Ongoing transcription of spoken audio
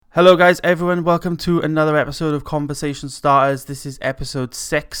Hello guys, everyone, welcome to another episode of Conversation Starters. This is episode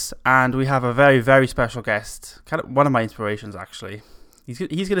 6 and we have a very, very special guest. Kind of one of my inspirations actually. He's going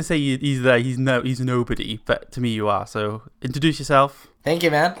to say he's nobody, but to me you are. So introduce yourself. Thank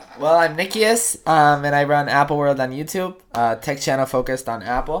you, man. Well, I'm Nikias and I run Apple World on YouTube, tech channel focused on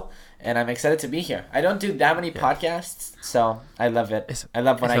Apple, and I'm excited to be here. I don't do that many podcasts, so I love it. I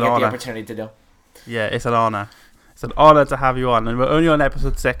love when I get the opportunity to do. Yeah, it's an honor. It's an honor to have you on, and we're only on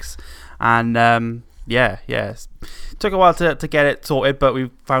episode 6, and it took a while to get it sorted, but we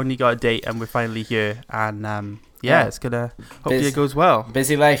finally got a date, and we're finally here, and it's gonna hopefully it goes well.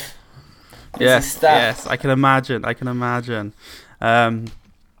 Busy life. Busy stuff. Yes, I can imagine.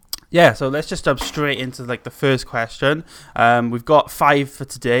 So let's just jump straight into the first question. We've got 5 for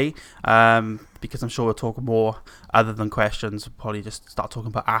today, because I'm sure we'll talk more other than questions. We'll probably just start talking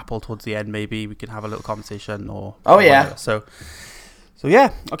about Apple towards the end. Maybe we can have a little conversation or whatever. So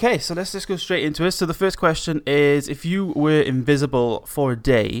okay, so let's just go straight into it. So the first question is, if you were invisible for a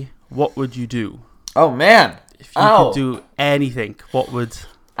day, what would you do? Oh man. If you could do anything, what would...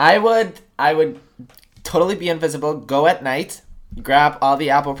 I would totally be invisible, go at night, grab all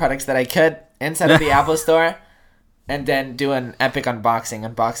the Apple products that I could inside of the Apple store, and then do an epic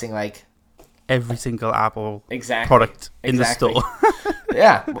unboxing like every single Apple product in the store.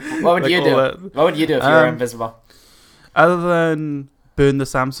 Yeah. What would you do? What would you do if you were invisible? Other than burn the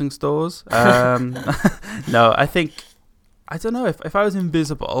Samsung stores? No, I don't know. If I was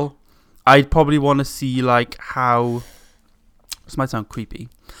invisible, I'd probably want to see how... This might sound creepy,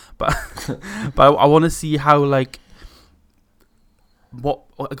 but I want to see how what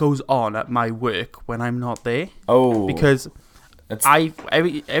goes on at my work when I'm not there. Oh, because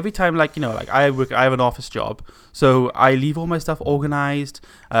every time I work, I have an office job, so I leave all my stuff organized.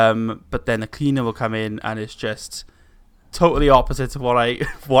 But then a cleaner will come in and it's just totally opposite of what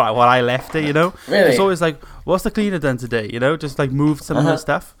I left it. Really? It's always what's the cleaner done today? Just moved some of the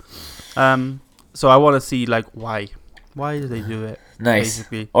stuff. So I want to see why do they do it? Nice.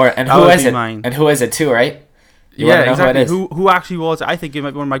 Basically. And who is it? And who is it too? Right? Exactly. Who actually was it? I think it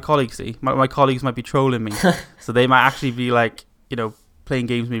might be one of my colleagues. My colleagues might be trolling me, so they might actually be playing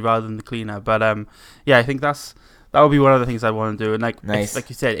games with me rather than the cleaner. But I think that would be one of the things I want to do. And nice. Like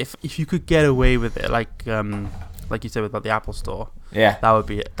you said, if you could get away with it, like you said about the Apple Store, that would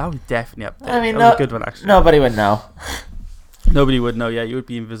be definitely up there. I mean, that would be a good one actually. Nobody would know. Nobody would know. Yeah, you would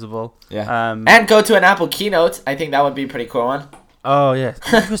be invisible. Yeah. And go to an Apple keynote. I think that would be a pretty cool one. Oh yeah,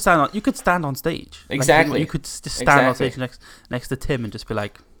 you could stand on stage. Exactly. You could just stand on stage next to Tim and just be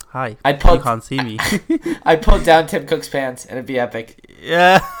like, "Hi." You can't see me. I'd pull down Tim Cook's pants and it'd be epic.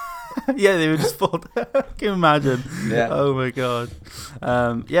 Yeah. Yeah, they would just fall down. Can you imagine? Yeah. Oh my god.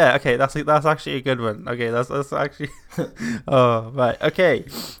 Okay, that's actually a good one. Okay, that's actually. Oh right. Okay,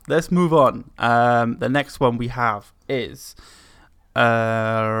 let's move on. The next one we have is,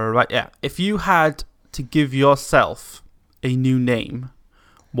 if you had to give yourself a new name,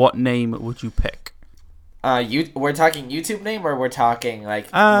 what name would you pick? We're talking YouTube name, or we're talking real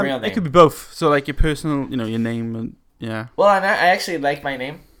name? It could be both. So your personal, your name and yeah. Well, I actually like my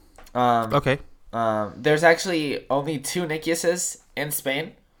name. Okay. There's actually only 2 Nikiases in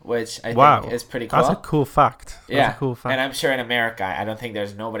Spain, which I think is pretty cool. That's a cool fact. That's a cool fact. And I'm sure in America, I don't think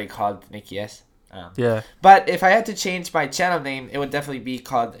there's nobody called Nikias. Yeah. But if I had to change my channel name, it would definitely be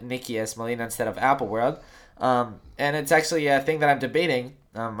called Nikias Molina instead of Apple World. And it's actually a thing that I'm debating.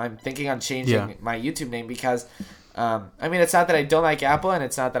 I'm thinking on changing my YouTube name because, it's not that I don't like Apple, and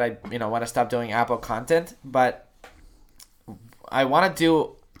it's not that I want to stop doing Apple content, but I want to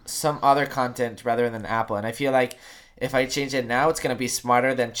do some other content rather than Apple. And I feel like if I change it now, it's going to be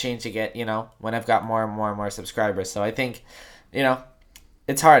smarter than changing it, when I've got more and more and more subscribers. So I think,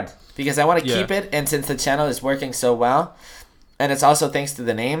 it's hard because I want to keep it. And since the channel is working so well, and it's also thanks to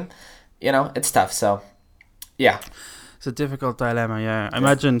the name, it's tough. So, yeah. It's a difficult dilemma, yeah. I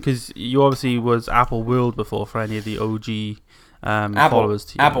imagine, because you obviously was Apple World before for any of the OG followers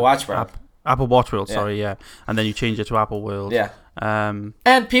to you. Apple Watch World. Apple Watch World, sorry, yeah. And then you changed it to Apple World. Yeah.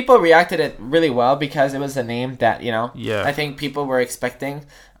 And people reacted it really well because it was a name that, I think people were expecting.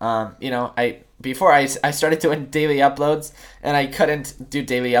 Before I started doing daily uploads, and I couldn't do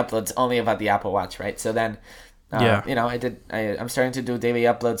daily uploads only about the Apple Watch, right? So then, I'm starting to do daily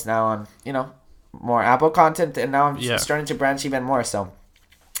uploads now on, more Apple content, and now I'm starting to branch even more. So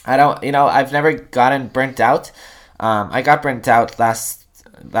I don't, I've never gotten burnt out. I got burnt out last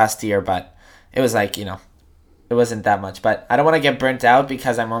year, but it was it wasn't that much. But I don't want to get burnt out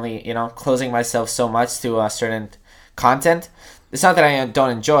because I'm only, closing myself so much to a certain content. It's not that I don't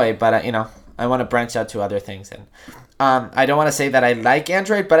enjoy, but I want to branch out to other things. And I don't want to say that I like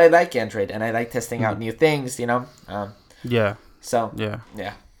Android, but I like Android, and I like testing out new things, Yeah. So, Yeah.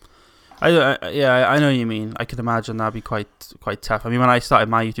 yeah. I know what you mean. I could imagine that'd be quite tough. I mean, when I started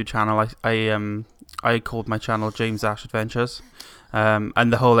my YouTube channel, I called my channel James Ash Adventures,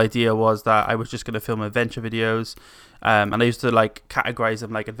 and the whole idea was that I was just going to film adventure videos, and I used to like categorize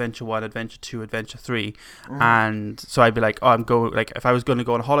them like Adventure 1, Adventure 2, Adventure 3, and so I'd be like, oh, I'm going, like, if I was going to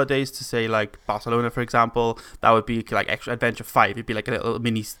go on holidays to say like Barcelona, for example, that would be like extra Adventure 5. It'd be like a little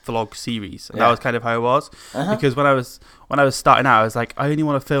mini vlog series, and that was kind of how it was. Because when I was starting out, I was like, I only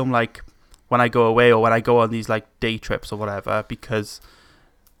want to film like when I go away or when I go on these like day trips or whatever, because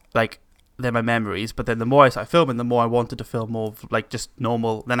like they're my memories. But then the more I started filming, the more I wanted to film more like just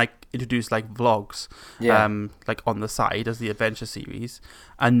normal. Then I introduced like vlogs, like on the side as the adventure series.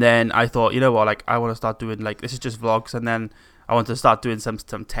 And then I thought, you know what, like I want to start doing like, this is just vlogs. And then I wanted to start doing some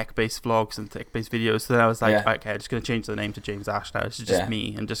tech-based vlogs and tech-based videos. So then I was like, okay, I'm just going to change the name to James Ash now. It's just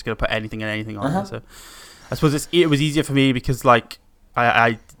me. I'm just going to put anything and anything on there. So I suppose it was easier for me because like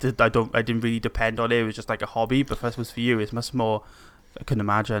I didn't really depend on it. It was just like a hobby. But first was for you, it's much more. I couldn't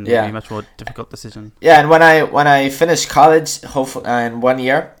imagine. It'd be a much more difficult decision. Yeah, and when I finish college, hopefully in 1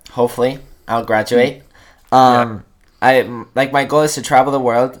 year, hopefully I'll graduate. I like my goal is to travel the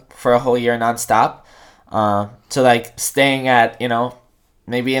world for a whole year nonstop. So like staying at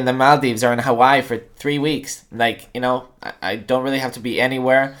maybe in the Maldives or in Hawaii for 3 weeks. Like I don't really have to be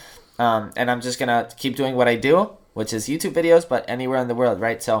anywhere, and I'm just gonna keep doing what I do, which is YouTube videos, but anywhere in the world,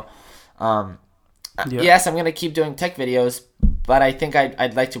 right? So, yes, I'm gonna keep doing tech videos, but I think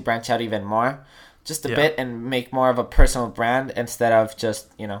I'd like to branch out even more, just a bit, and make more of a personal brand instead of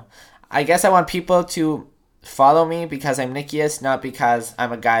just I guess I want people to follow me because I'm Nikias, not because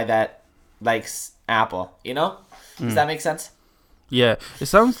I'm a guy that likes Apple. Does that make sense? Yeah, it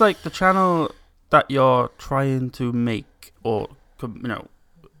sounds like the channel that you're trying to make, or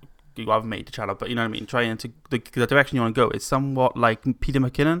you haven't made the channel, but you know what I mean, trying to the direction you want to go is somewhat like Peter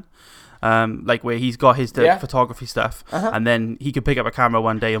McKinnon, like where he's got his photography stuff, and then he could pick up a camera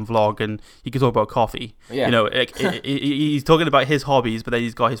one day and vlog, and he could talk about coffee. He's talking about his hobbies, but then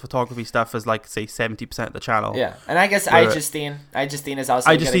he's got his photography stuff as like say 70% of the channel. And I guess iJustine is also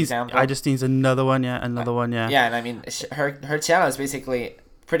a good example. iJustine's another one. Yeah, and I mean her channel is basically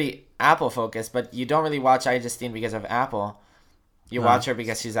pretty Apple focused, but you don't really watch iJustine because of Apple. You watch her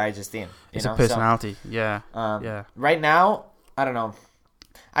because she's iJustine. It's a personality. Right now, I don't know.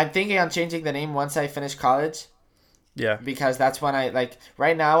 I'm thinking on changing the name once I finish college. Yeah. Because that's when I like.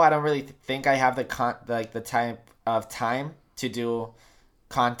 Right now, I don't really think I have the type of time to do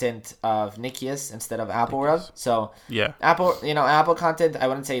content of Nikias instead of Apple World. So Apple content. I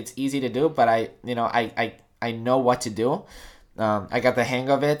wouldn't say it's easy to do, but I know what to do. I got the hang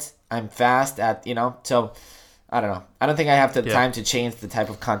of it. I'm fast at so. I don't know. I don't think I have the time to change the type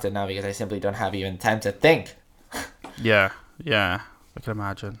of content now because I simply don't have even time to think. I can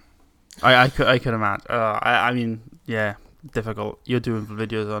imagine. I could imagine. I mean, difficult. You're doing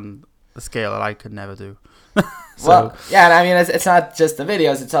videos on the scale that I could never do. And I mean, it's not just the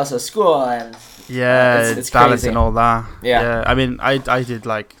videos; it's also school and it's balance and all that. I mean, I did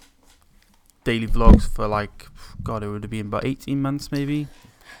like daily vlogs for like it would have been about 18 months maybe.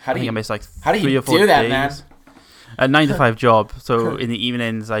 I missed like 3 or 4 days. That, man? A 9-to-5 job. So in the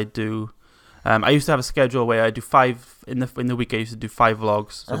evenings I do. I used to have a schedule where I do 5 in the week. I used to do 5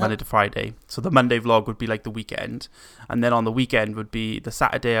 vlogs, so Monday to Friday. So the Monday vlog would be like the weekend, and then on the weekend would be the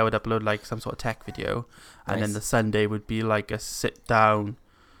Saturday. I would upload like some sort of tech video, and then the Sunday would be like a sit down,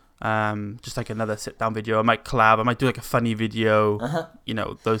 just like another sit down video. I might collab. I might do like a funny video,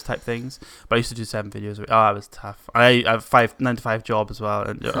 those type things. But I used to do 7 videos. It was tough. I have 9-to-5 job as well,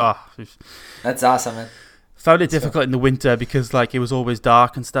 and that's awesome, man. Found it difficult in the winter because like it was always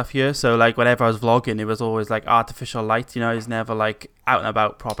dark and stuff here. So like whenever I was vlogging, it was always like artificial light. It's never like out and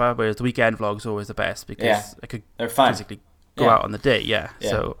about proper. Whereas the weekend vlogs are always the best because I could physically go out on the day.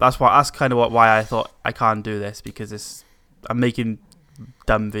 So that's kind of why I thought I can't do this because I'm making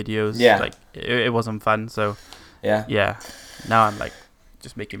dumb videos. Like it wasn't fun. So now I'm like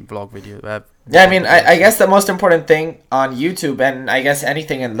just making vlog videos. I mean, I guess the most important thing on YouTube and I guess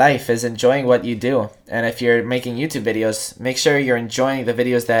anything in life is enjoying what you do. And if you're making YouTube videos, make sure you're enjoying the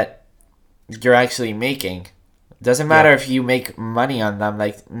videos that you're actually making. Doesn't matter if you make money on them.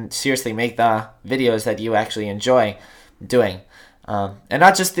 Like, seriously, make the videos that you actually enjoy doing. And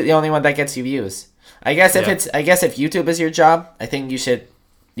not just the only one that gets you views. I guess if YouTube is your job, I think you should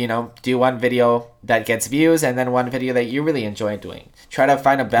do one video that gets views and then one video that you really enjoy doing. Try to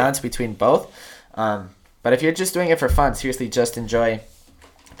find a balance between both. But if you're just doing it for fun, seriously, just enjoy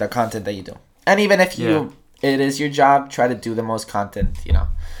the content that you do. And even if you it is your job, try to do the most content,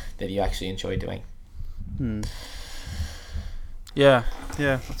 that you actually enjoy doing. Yeah,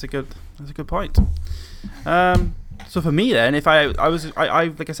 that's a good point. So for me then, if I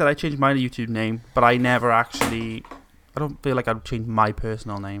like I said, I changed my YouTube name, but I never actually, I don't feel like I'd change my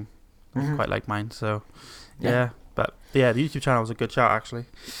personal name. I quite like mine, so yeah. But yeah, the YouTube channel was a good shout actually.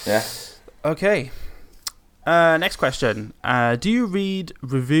 Yeah. Okay. Next question. Do you read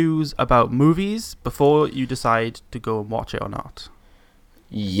reviews about movies before you decide to go and watch it or not?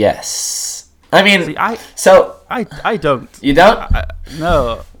 Yes. I mean, See, I don't. You don't?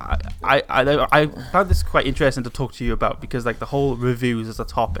 No. I found this quite interesting to talk to you about because like the whole reviews as a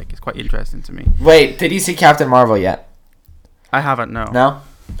topic is quite interesting to me. Wait, did you see Captain Marvel yet? I haven't. No. No?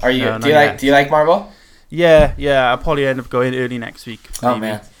 Are you? No, do you like Marvel? Yeah. I'll probably end up going early next week. Oh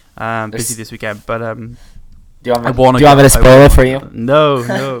maybe. man. Busy this weekend, but Do you want me to spoil it for you?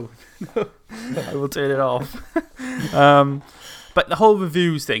 No. I will turn it off. But the whole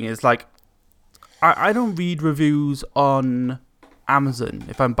reviews thing is like, I don't read reviews on Amazon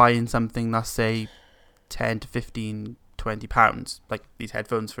if I'm buying something that's say 10 to 15, 20 pounds, like these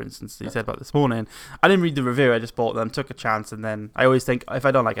headphones for instance that you said about this morning. I didn't read the review, I just bought them, took a chance, and then I always think if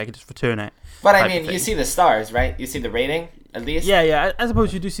I don't like it, I can just return it. But I mean, you see the stars, right? You see the rating at least? Yeah, I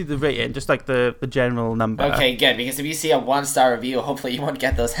suppose you do see the rating, just like the general number. Okay, good, because if you see a 1-star review, hopefully you won't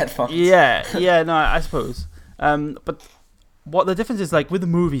get those headphones. Yeah, no, I suppose. But what the difference is, like with the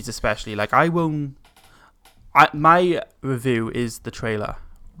movies especially, like my review is the trailer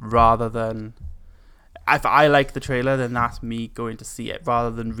rather than, if I like the trailer, then that's me going to see it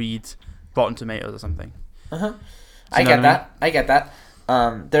rather than read Rotten Tomatoes or something. I get that.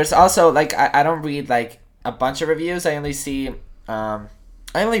 There's also like I don't read like a bunch of reviews. I only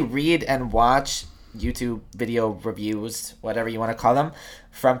read and watch YouTube video reviews, whatever you want to call them,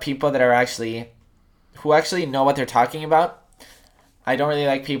 from people that are who actually know what they're talking about. I don't really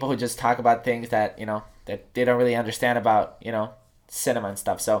like people who just talk about things that that they don't really understand about cinema and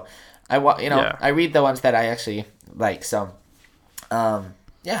stuff. So I read the ones that I actually like. So and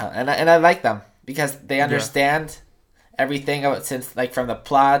I like them because they understand everything about, since like from the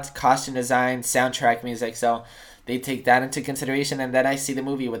plot, costume design, soundtrack, music. So they take that into consideration, and then I see the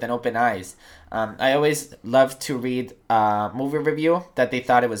movie with an open eyes. I always love to read a movie review that they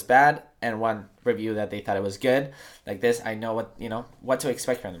thought it was bad, and one review that they thought it was good. Like this, I know what to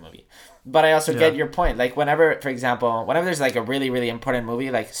expect from the movie. But I also get your point. Like whenever there's like a really, really important movie,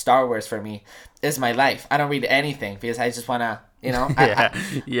 like Star Wars for me is my life. I don't read anything because I just want to,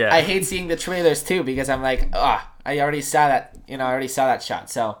 I hate seeing the trailers too because I'm like, I already saw that shot.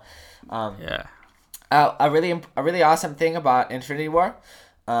 So, a really awesome thing about Infinity War,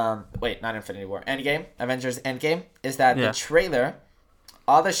 not Infinity War, Avengers Endgame, is that the trailer,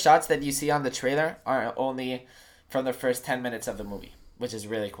 all the shots that you see on the trailer are only from the first 10 minutes of the movie, which is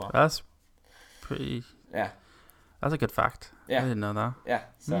really cool. That's pretty. Yeah. That's a good fact. Yeah. I didn't know that. Yeah.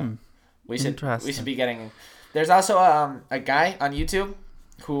 So we should be getting. There's also a guy on YouTube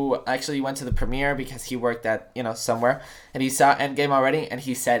who actually went to the premiere because he worked at somewhere, and he saw Endgame already, and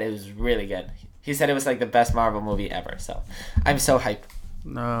he said it was really good. He said it was like the best Marvel movie ever. So I'm so hyped.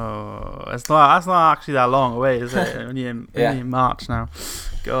 No, that's not actually that long away, is it? only in March now.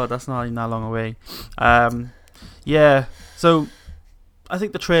 God, that's not even that long away. So I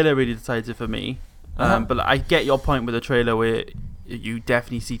think the trailer really decides it for me. But I get your point with the trailer where you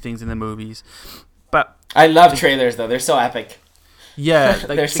definitely see things in the movies. But I love trailers though; they're so epic. Yeah,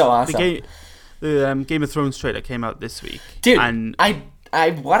 like they're so awesome. The Game of Thrones trailer came out this week, dude. And I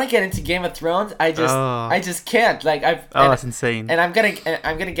want to get into Game of Thrones. I just can't. Like that's insane. And I'm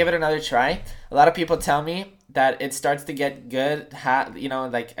gonna give it another try. A lot of people tell me that it starts to get good.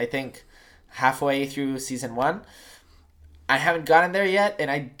 Like I think halfway through season 1. I haven't gotten there yet, and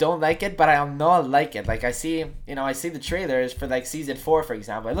I don't like it, but I know I'll like it. Like I see the trailers for like season 4, for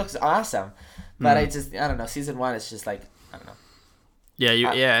example. It looks awesome, but I don't know. Season 1 is just like, I don't know.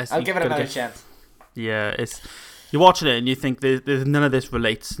 Yeah, I'll give it another chance. Yeah, you're watching it and you think there's none of this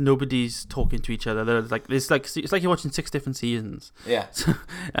relates. Nobody's talking to each other. It's like you're watching 6 different seasons. Yeah.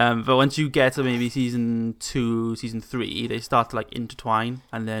 But once you get to maybe season 2, season 3, they start to like intertwine,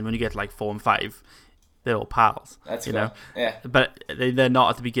 and then when you get to like 4 and 5. They're all pals. That's cool. Yeah. But they're not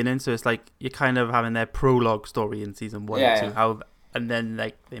at the beginning, so it's like you're kind of having their prologue story in season 1 and 2, and then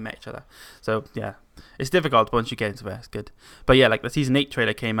like they met each other. So yeah, it's difficult, but once you get into it, it's good. But yeah, like the season 8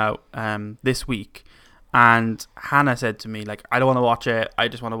 trailer came out this week, and Hannah said to me like, I don't want to watch it. I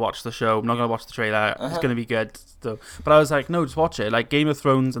just want to watch the show. I'm not going to watch the trailer. It's going to be good. So, but I was like, no, just watch it. Like Game of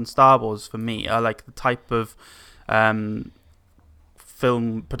Thrones and Star Wars for me are like the type of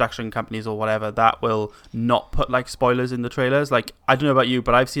film production companies or whatever that will not put like spoilers in the trailers. Like, I don't know about you,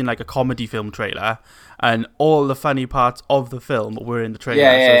 but I've seen like a comedy film trailer and all the funny parts of the film were in the trailer.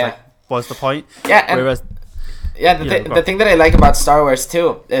 It's like, what's the point? Yeah, and whereas the thing that I like about Star Wars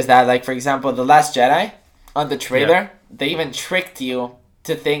too is that, like, for example, The Last Jedi, on the trailer, they even tricked you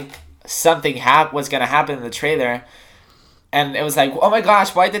to think something was going to happen in the trailer. And it was like, oh my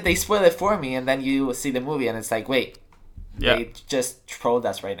gosh, why did they spoil it for me? And then you see the movie and it's like, wait, they just trolled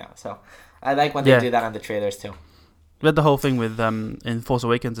us right now. So I like when they do that on the trailers too. We had the whole thing with in Force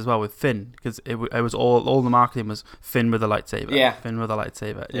Awakens as well with Finn, because it was all the marketing was Finn with a lightsaber. Yeah. Finn with a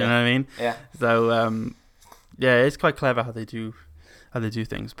lightsaber. You know what I mean? Yeah. So it's quite clever how they do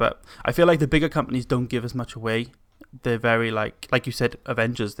things. But I feel like the bigger companies don't give as much away. They're very like you said,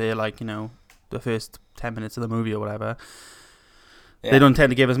 Avengers. They're like, you know, the first 10 minutes of the movie or whatever. Yeah. They don't tend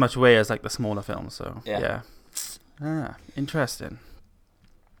to give as much away as like the smaller films. So yeah. Interesting.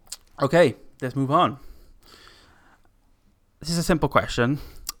 Okay, let's move on. This is a simple question.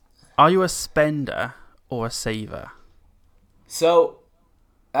 Are you a spender or a saver? So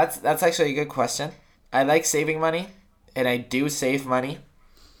that's actually a good question. I like saving money, and I do save money.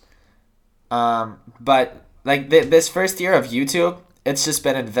 But like this first year of YouTube, it's just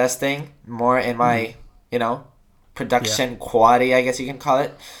been investing more in my, production quality, I guess you can call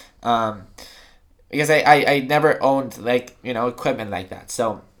it. Because I never owned like, equipment like that.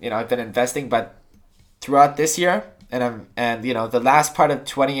 So, I've been investing, but throughout this year and the last part of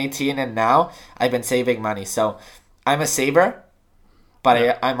 2018 and now, I've been saving money. So I'm a saver,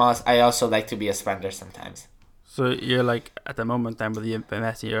 but I also like to be a spender sometimes. So you're like, at the moment then with the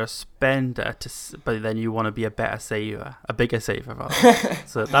investing, you're a spender, but then you want to be a better saver, a bigger saver rather.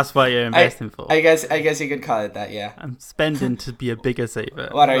 So that's what you're investing for. I guess you could call it that, yeah. I'm spending to be a bigger saver.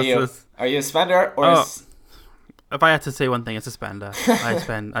 What are you? Are you a spender or if I had to say one thing, it's a spender.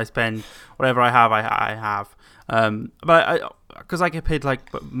 I spend whatever I have, I have. But because I get paid like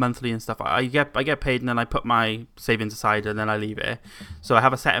monthly and stuff, I get paid and then I put my savings aside and then I leave it. So I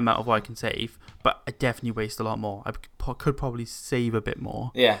have a set amount of what I can save, but I definitely waste a lot more. I could probably save a bit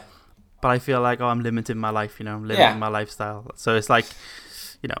more. Yeah. But I feel like I'm limiting my life. I'm limiting my lifestyle. So it's like,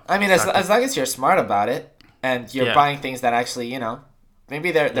 I mean, as long as you're smart about it and you're buying things that actually,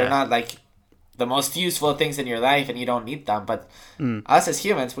 maybe they're not like the most useful things in your life and you don't need them, but us as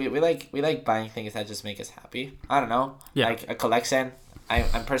humans, we like buying things that just make us happy. I don't know, like a collection.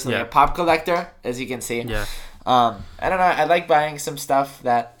 I'm personally a pop collector, as you can see. I don't know, I like buying some stuff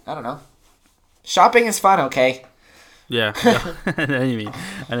that, I don't know, shopping is fun. Okay. I know what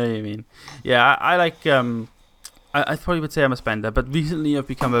you mean. Yeah, I like I probably would say I'm a spender, but recently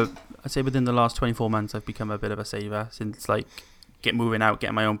I'd say within the last 24 months I've become a bit of a saver, since like moving out,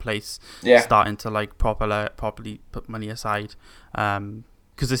 getting my own place, starting to like properly put money aside,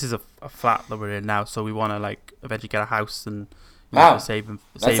 because this is a flat that we're in now, so we want to like eventually get a house and save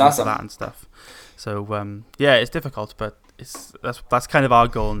awesome. For that and stuff. So it's difficult, but that's kind of our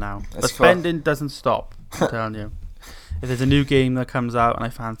goal now. But spending doesn't stop. I'm telling you, if there's a new game that comes out and I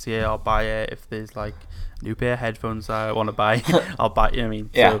fancy it, I'll buy it. If there's like a new pair of headphones that I want to buy, I'll buy it. You know what I mean?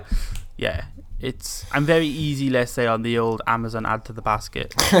 So, I'm very easy, let's say, on the old Amazon add to the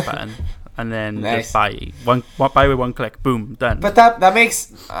basket button, and then just buy with one click, boom, done. But that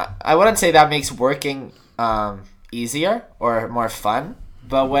makes I wouldn't say that makes working easier or more fun.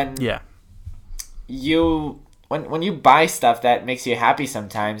 But when you buy stuff that makes you happy,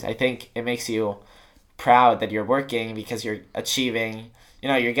 sometimes I think it makes you proud that you're working because you're achieving.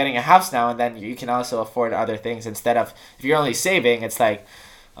 You're getting a house now, and then you can also afford other things instead of, if you're only saving, it's like,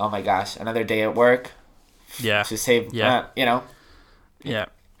 oh my gosh, another day at work. Yeah. To save, Yeah.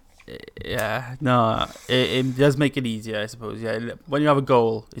 No, it does make it easier, I suppose. Yeah. When you have a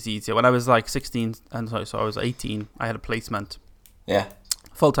goal, it's easier. When I was like 16, I was 18, I had a placement. Yeah.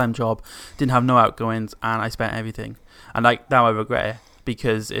 Full-time job, didn't have no outgoings, and I spent everything. And like now I regret it,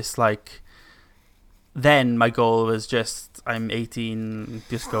 because it's like, then my goal was just, I'm 18,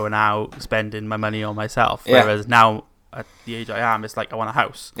 just going out, spending my money on myself. Yeah. Whereas now, at the age I am, it's like I want a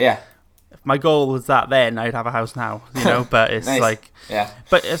house. Yeah. If my goal was that then, I'd have a house now, but it's like,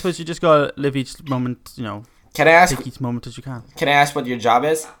 but I suppose you just gotta live each moment, Can I ask? Take each moment as you can. Can I ask what your job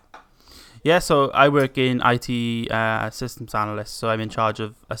is? Yeah, so I work in IT systems analyst, so I'm in charge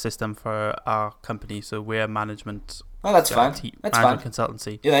of a system for our company, so we're management. Oh, that's fun. That's fun.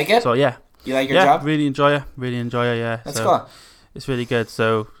 Consultancy. You like it? So yeah. You like your job? Really enjoy it, yeah. That's cool. It's really good.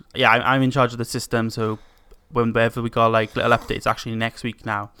 So yeah, I'm in charge of the system, so whenever we got like little updates, actually next week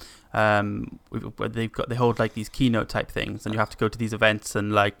now, they hold like these keynote type things, and you have to go to these events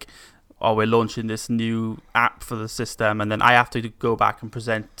and like oh, we're launching this new app for the system, and then I have to go back and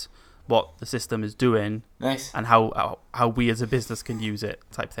present what the system is doing. Nice. And how we as a business can use it,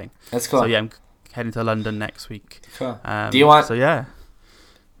 type thing. That's cool. So yeah, I'm heading to London next week. Cool. Do you want? So yeah.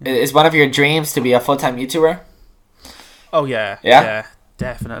 Is one of your dreams to be a full-time YouTuber? Oh yeah. Yeah? Yeah,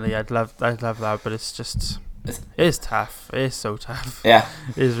 definitely. I'd love that, but it's just it is tough. It is so tough. Yeah.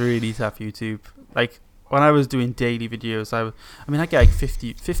 It is really tough, YouTube. Like when I was doing daily videos, I get like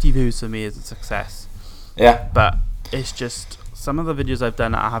 50 views for me is a success. Yeah. But it's just some of the videos I've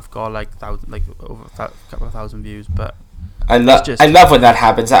done, I have got like over a couple of thousand views. But I love when that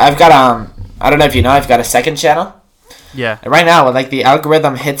happens. I've got I don't know if you know, I've got a second channel. Yeah. And right now, like the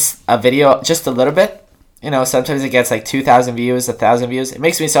algorithm hits a video just a little bit. You know, sometimes it gets like 2,000 views, 1,000 views. It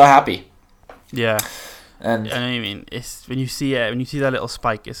makes me so happy. Yeah. And I mean, it's when you see that little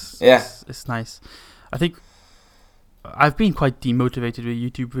spike, it's nice. I think I've been quite demotivated with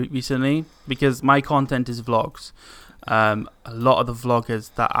YouTube recently because my content is vlogs. A lot of the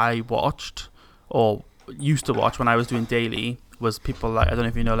vloggers that I watched or used to watch when I was doing daily was people like, I don't know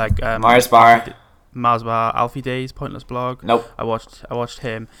if you know, like Mars Bar, Alfie Days, Pointless Blog. Nope. I watched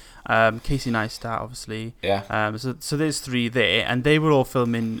him. Casey Neistat, obviously. Yeah. So there's 3 there, and they were all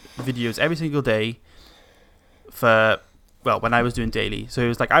filming videos every single day when I was doing daily. So it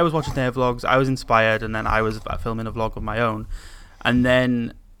was like I was watching their vlogs, I was inspired, and then I was filming a vlog of my own. And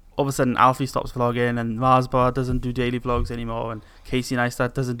then all of a sudden Alfie stops vlogging, and Mars Bar doesn't do daily vlogs anymore, and Casey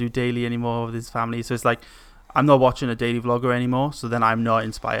Neistat doesn't do daily anymore with his family. So it's like I'm not watching a daily vlogger anymore, so then I'm not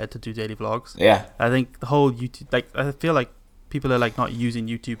inspired to do daily vlogs. Yeah. I think the whole YouTube, like I feel like people are like not using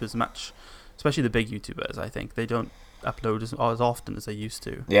YouTube as much, especially the big YouTubers. I think they don't upload as often as they used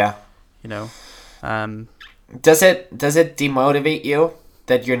to. Yeah. You know. Does it demotivate you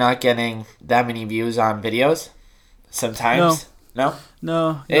that you're not getting that many views on videos? Sometimes. No.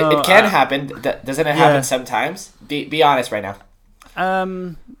 It can happen. Doesn't it happen sometimes? Be honest right now.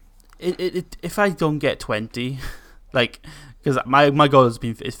 If I don't get 20, like, because my goal is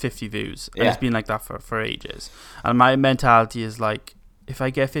 50 views, and it's been like that for ages, and my mentality is like, if I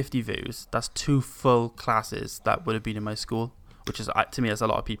get 50 views, that's 2 full classes that would have been in my school, which is, to me, that's a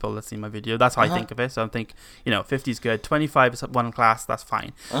lot of people that's seen my video. That's how I think of it. So I think, 50 is good, 25 is one class, that's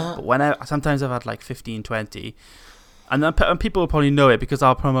fine. But sometimes I've had like 15, 20, and then people will probably know it because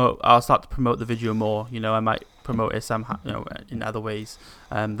I'll start to promote the video more. I might promote it somehow, in other ways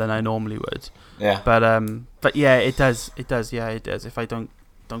than I normally would. Yeah. But yeah, it does. Yeah, it does. If I don't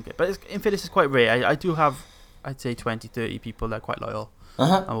get, but this is quite rare. I do have, I'd say 20, 30 people that are quite loyal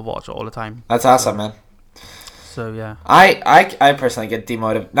and will watch it all the time. That's awesome, man. So yeah. I personally get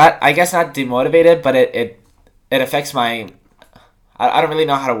demotivated. Not demotivated, but it affects my. I don't really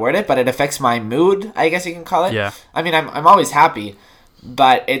know how to word it, but it affects my mood, I guess you can call it. Yeah. I mean, I'm always happy,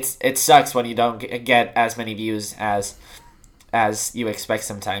 but it sucks when you don't get as many views as you expect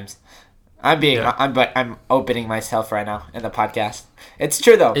sometimes. I'm opening myself right now in the podcast. It's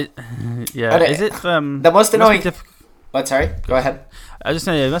true though. Is it the most annoying? What? Sorry. Go ahead. I was just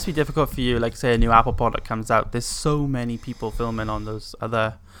saying it must be difficult for you. Like, say a new Apple product comes out, there's so many people filming on those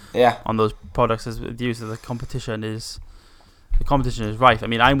on those products as with you. So the competition is rife. I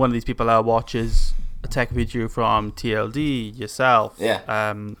mean, I'm one of these people that watches a tech video from TLD, yourself,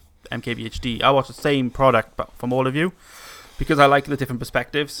 MKBHD. I watch the same product but from all of you because I like the different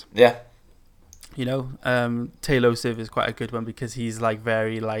perspectives. Yeah. Taylor Siv is quite a good one because he's like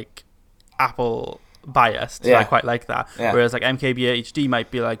very like Apple biased. Yeah. So I quite like that. Yeah. Whereas like MKBHD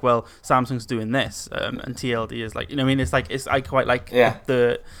might be like, well, Samsung's doing this, and TLD is like, I quite like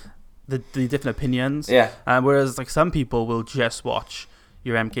the different opinions. Yeah. Whereas like some people will just watch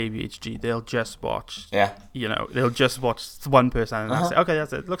your MKBHD. They'll just watch. Yeah. They'll just watch one person and say, okay,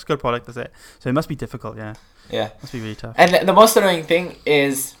 that's it. Looks good product. That's it. So it must be difficult. Yeah. Yeah. It must be really tough. And the most annoying thing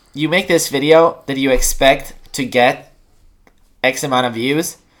is you make this video that you expect to get X amount of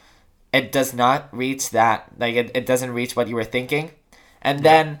views. It does not reach that. Like it doesn't reach what you were thinking, and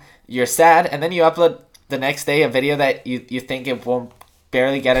then you're sad. And then you upload the next day a video that you think it won't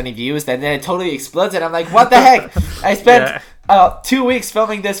barely get any views, and then it totally explodes. And I'm like, what the heck? I spent 2 weeks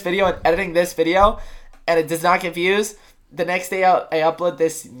filming this video and editing this video, and it does not get views. The next day I upload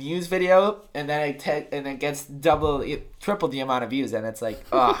this news video, and then and it gets triple the amount of views, and it's like,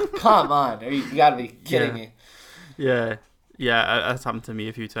 oh, come on, you gotta be kidding me. Yeah. Yeah, that's happened to me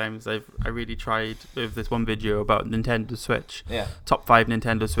a few times. I really tried with this one video about Nintendo Switch. Yeah. Top 5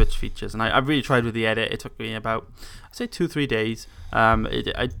 Nintendo Switch features, and I really tried with the edit. It took me about, I'd say 2-3 days.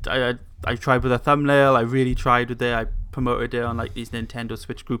 I tried with a thumbnail. I really tried with it. I promoted it on like these Nintendo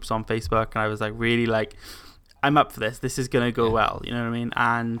Switch groups on Facebook, and I was like really like, I'm up for this. This is gonna go well. You know what I mean?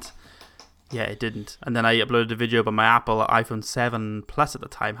 And yeah, it didn't. And then I uploaded a video about my Apple iPhone 7 Plus at the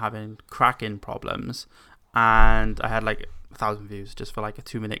time having cracking problems, and I had like 1,000 views just for like a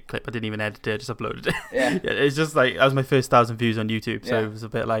 2-minute clip. I didn't even edit it; I just uploaded it. Yeah. Yeah, it's just like that was my first 1,000 views on YouTube, so Yeah. it was a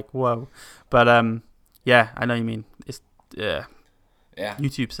bit like whoa. But yeah, I know what you mean. It's Yeah.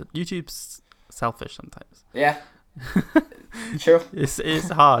 YouTube's selfish sometimes. Yeah. True. It's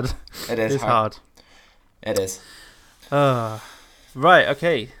hard. It is It's hard. It is. Right.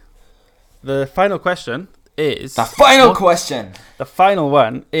 Okay. The final question is The final question. The final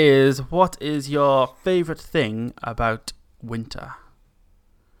one is: what is your favorite thing about winter?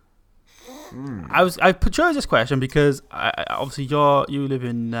 I chose this question because obviously you live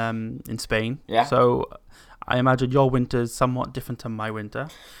in Spain. Yeah. So I imagine your winter is somewhat different to my winter.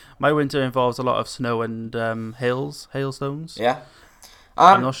 My winter involves a lot of snow and hailstones. Yeah.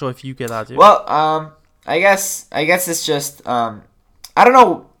 I'm not sure if you get that. Do you? Well, I guess it's just I don't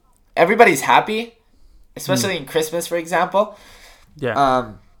know. Everybody's happy, especially in Christmas, for example.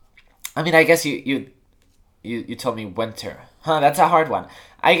 Yeah. I mean, I guess you told me winter. That's a hard one.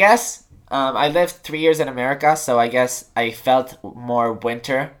 I guess I lived 3 years in America, so I guess I felt more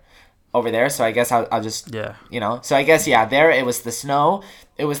winter over there. So I guess I'll just So I guess there it was the snow,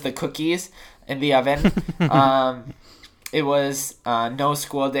 it was the cookies in the oven. It was no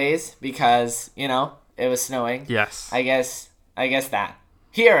school days because it was snowing. Yes. I guess that.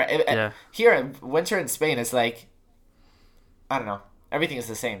 Here, winter in Spain is like, I don't know. Everything is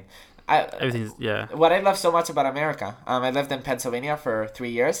the same. What I love so much about America, I lived in Pennsylvania for 3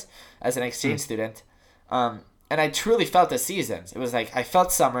 years as an exchange student, and I truly felt the seasons. It was like I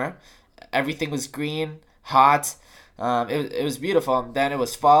felt summer. Everything was green, hot. It was beautiful. And then it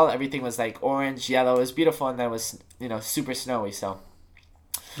was fall. Everything was like orange, yellow. It was beautiful, and then it was super snowy. So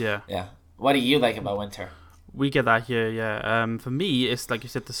yeah. What do you like about winter? We get that here, yeah. For me, it's like you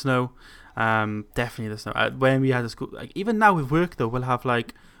said, the snow. Definitely the snow. When we had a school, like even now with work though, we'll have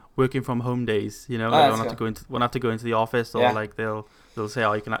like working from home days. Won't have to go into the office, or like they'll say,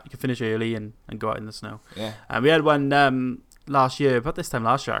 oh, you can finish early and go out in the snow. Yeah. And we had one last year, about this time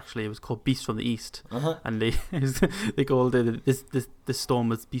last year actually. It was called Beast from the East, and they called it this storm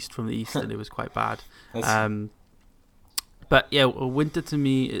was Beast from the East, and it was quite bad. But yeah, winter to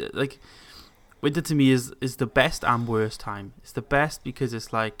me, is the best and worst time. It's the best because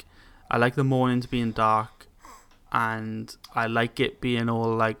it's like I like the mornings being dark, and I like it being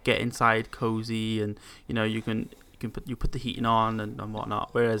all like get inside cozy, and you put the heating on and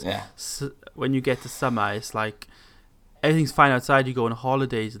whatnot. Whereas when you get to summer, it's like everything's fine outside. You go on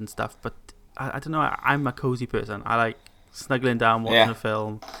holidays and stuff, but I don't know. I'm a cozy person. I like snuggling down, watching a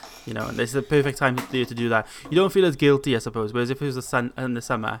film. And this is the perfect time to do that. You don't feel as guilty, I suppose. Whereas if it was the sun in the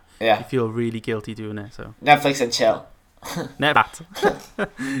summer, you feel really guilty doing it. So Netflix and chill. That.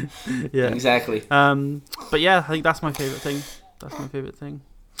 Yeah, exactly. But yeah, I think that's my favorite thing.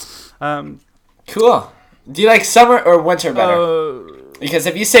 Cool. Do you like summer or winter better? Because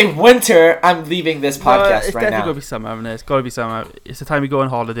if you say winter, I'm leaving this podcast right now. It's definitely gotta be summer, isn't it? It's gotta be summer. It's the time we go on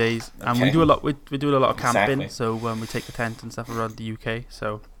holidays, and we do a lot. We're doing a lot of camping, so we take the tent and stuff around the UK.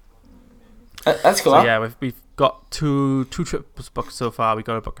 So that's cool. So yeah, we've got two trips booked so far. We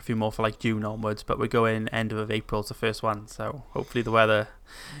got to book a few more for like June onwards, but we're going end of April's the first one. So hopefully the weather.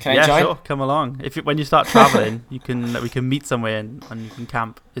 Can I join? Sure, come along. When you start traveling, we can meet somewhere and you can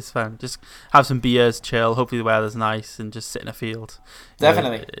camp. It's fun. Just have some beers, chill. Hopefully the weather's nice, and just sit in a field.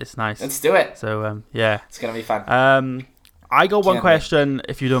 Definitely, it's nice. Let's do it. So yeah, it's gonna be fun. I got one question,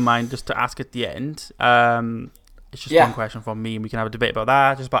 if you don't mind, just to ask at the end. It's just one question from me, and we can have a debate about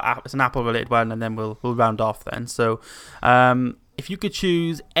that. It's an Apple related one, and then we'll round off then. So, if you could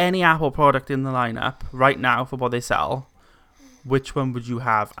choose any Apple product in the lineup right now for what they sell, which one would you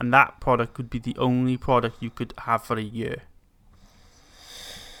have? And that product could be the only product you could have for a year.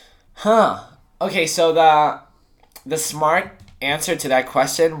 Okay, so the smart answer to that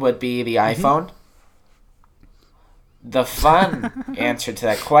question would be the iPhone. The fun answer to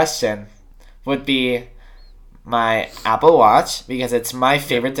that question would be my Apple Watch, because it's my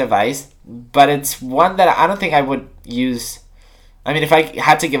favorite device, but it's one that I don't think I would use. I mean, if I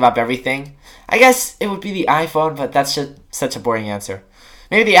had to give up everything, I guess it would be the iPhone, but that's just such a boring answer.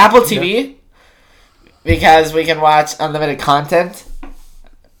 Maybe the Apple TV, because we can watch unlimited content.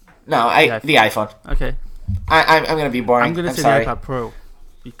 No, the iPhone. Okay. I'm going to be boring. I'm going to say the iPad Pro,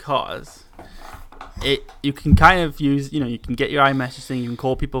 because you can kind of use, you can get your iMessage thing, you can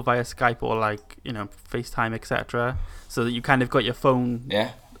call people via Skype or like, FaceTime, etc. So that you kind of got your phone.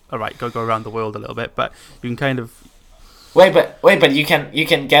 Yeah. All right, go around the world a little bit, but you can kind of Wait, but you can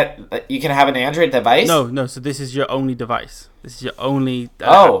have an Android device? No. So this is your only device. This is your only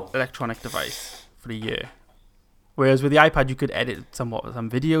electronic device for the year. Whereas with the iPad, you could edit some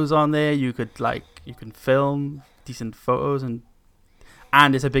videos on there. You can film decent photos and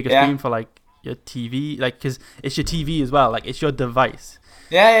it's a bigger screen for like your TV, like because it's your TV as well. Like it's your device.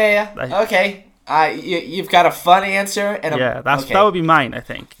 Yeah. Like, okay. You've got a fun answer and that would be mine. I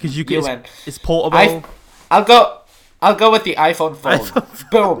think because it's portable. I'll go with the iPhone Fold.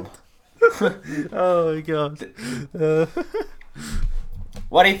 Boom. Oh my god.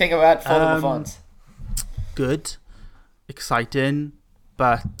 What do you think about foldable phones? Good, exciting,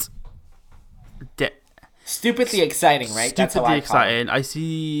 but stupidly exciting, right? That's how exciting. I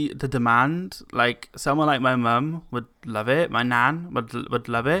see the demand. Like someone like my mum would love it. My nan would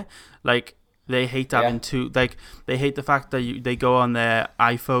love it. Like they hate having two. Like they hate the fact that they go on their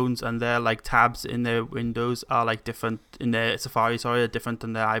iPhones and their like tabs in their Windows are like different in their Safari. Sorry, are different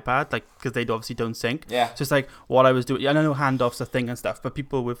than their iPad. Like because they obviously don't sync. Yeah. So it's like what I was doing. I know handoffs a thing and stuff, but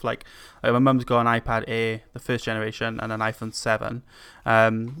people with like my mum's got an iPad Air, the first generation, and an iPhone 7.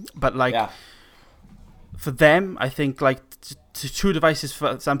 But like. Yeah. For them, I think like two devices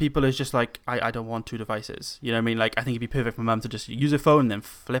for some people is just like I don't want two devices. You know what I mean? Like I think it'd be perfect for mum to just use her phone and then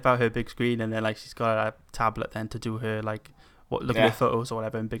flip out her big screen and then like she's got a tablet then to do her like look at her photos or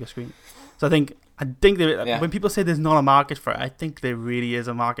whatever in bigger screen. So I think when people say there's not a market for it, I think there really is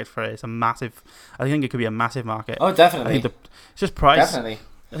a market for it. It's a massive. I think it could be a massive market. Oh, definitely. I think it's just price. Definitely.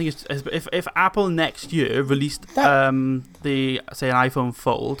 I think it's if Apple next year released the say an iPhone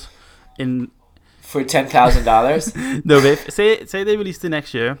Fold in. For $10,000? No, but say they released it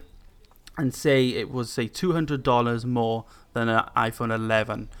next year, and say it was say $200 more than an iPhone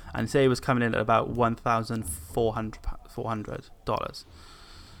 11, and say it was coming in at about $1,400.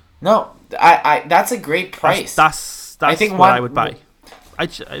 No, I that's a great price. That's I think what I would buy. I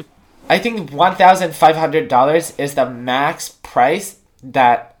think $1,500 is the max price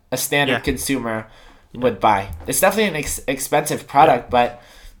that a standard consumer would buy. It's definitely an expensive product, but.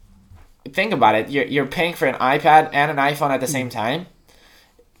 Think about it. You're paying for an iPad and an iPhone at the same time.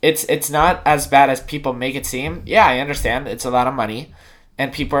 It's not as bad as people make it seem. Yeah, I understand. It's a lot of money,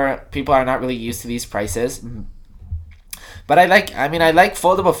 and people are not really used to these prices. But I like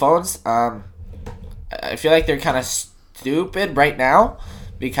foldable phones. I feel like they're kind of stupid right now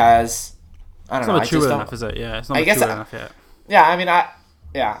because I don't know. It's not mature enough, is it? Yeah, it's not mature enough yet. Yeah,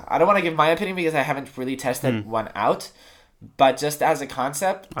 I don't want to give my opinion because I haven't really tested one out. But just as a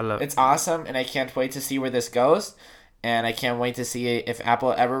concept, it's awesome, and I can't wait to see where this goes. And I can't wait to see if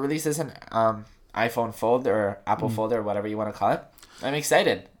Apple ever releases an iPhone Fold or Apple Fold or whatever you want to call it. I'm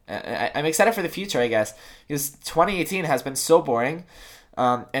excited. I'm excited for the future, I guess, because 2018 has been so boring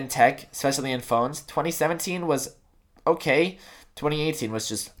in tech, especially in phones. 2017 was okay. 2018 was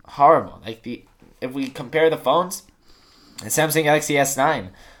just horrible. Like if we compare the phones, the Samsung Galaxy S9,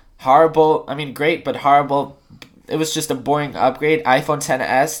 horrible. I mean, great, but horrible. It was just a boring upgrade. iPhone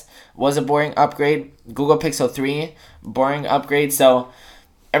XS was a boring upgrade. Google Pixel 3, boring upgrade. So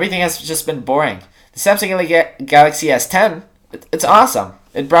everything has just been boring. The Samsung Galaxy S10, it's awesome.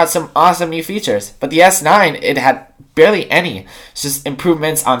 It brought some awesome new features. But the S9, it had barely any. It's just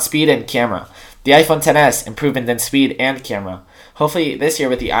improvements on speed and camera. The iPhone XS, improvement in speed and camera. Hopefully this year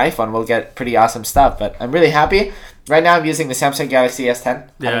with the iPhone, we'll get pretty awesome stuff. But I'm really happy. Right now I'm using the Samsung Galaxy S10.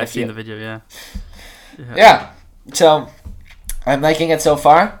 Yeah, I've seen the video, Yeah. So, I'm liking it so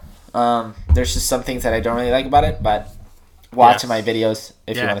far. There's just some things that I don't really like about it, but watch my videos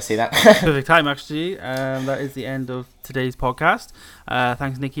if you want to see that. Perfect time, actually. That is the end of today's podcast.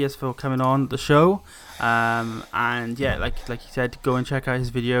 Thanks, Nikias, for coming on the show. And yeah, like you said, go and check out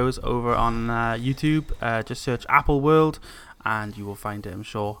his videos over on YouTube. Just search Apple World, and you will find it, I'm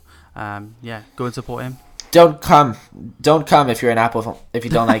sure. Go and support him. Don't come if you're an Apple. If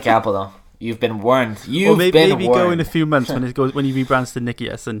you don't like Apple, though. You've been warned. Maybe go in a few months when he rebrands to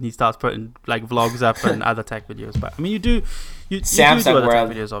Nikias and he starts putting like vlogs up and other tech videos. But I mean, you do other tech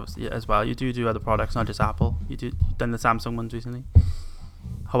videos obviously as well. You do other products, not just Apple. You've done the Samsung ones recently.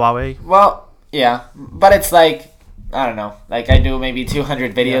 Huawei. Well, yeah, but it's like I don't know. Like I do maybe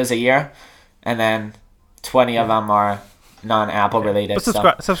 200 videos a year, and then 20 of them are non-Apple related.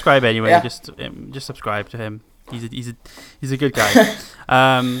 But subscribe anyway. Yeah. Just subscribe to him. He's a good guy.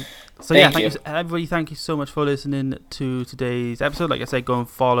 So thank you, everybody. Thank you so much for listening to today's episode. Like I said, go and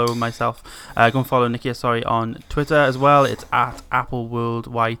follow myself. Go and follow Nikias, on Twitter as well. It's at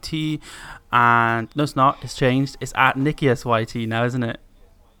AppleWorldYT, and no, it's not. It's changed. It's at NikiasYT now, isn't it?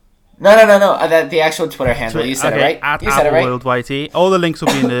 No. The actual Twitter handle. You said it right. At You said it right. AppleWorldYT. All the links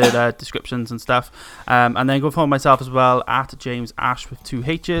will be in the descriptions and stuff. And then go follow myself as well at James Ash with 2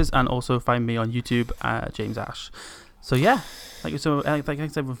 H's, and also find me on YouTube, James Ash. So yeah, thanks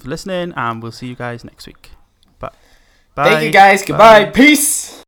everyone for listening, and we'll see you guys next week. Bye. Thank you guys. Goodbye. Peace.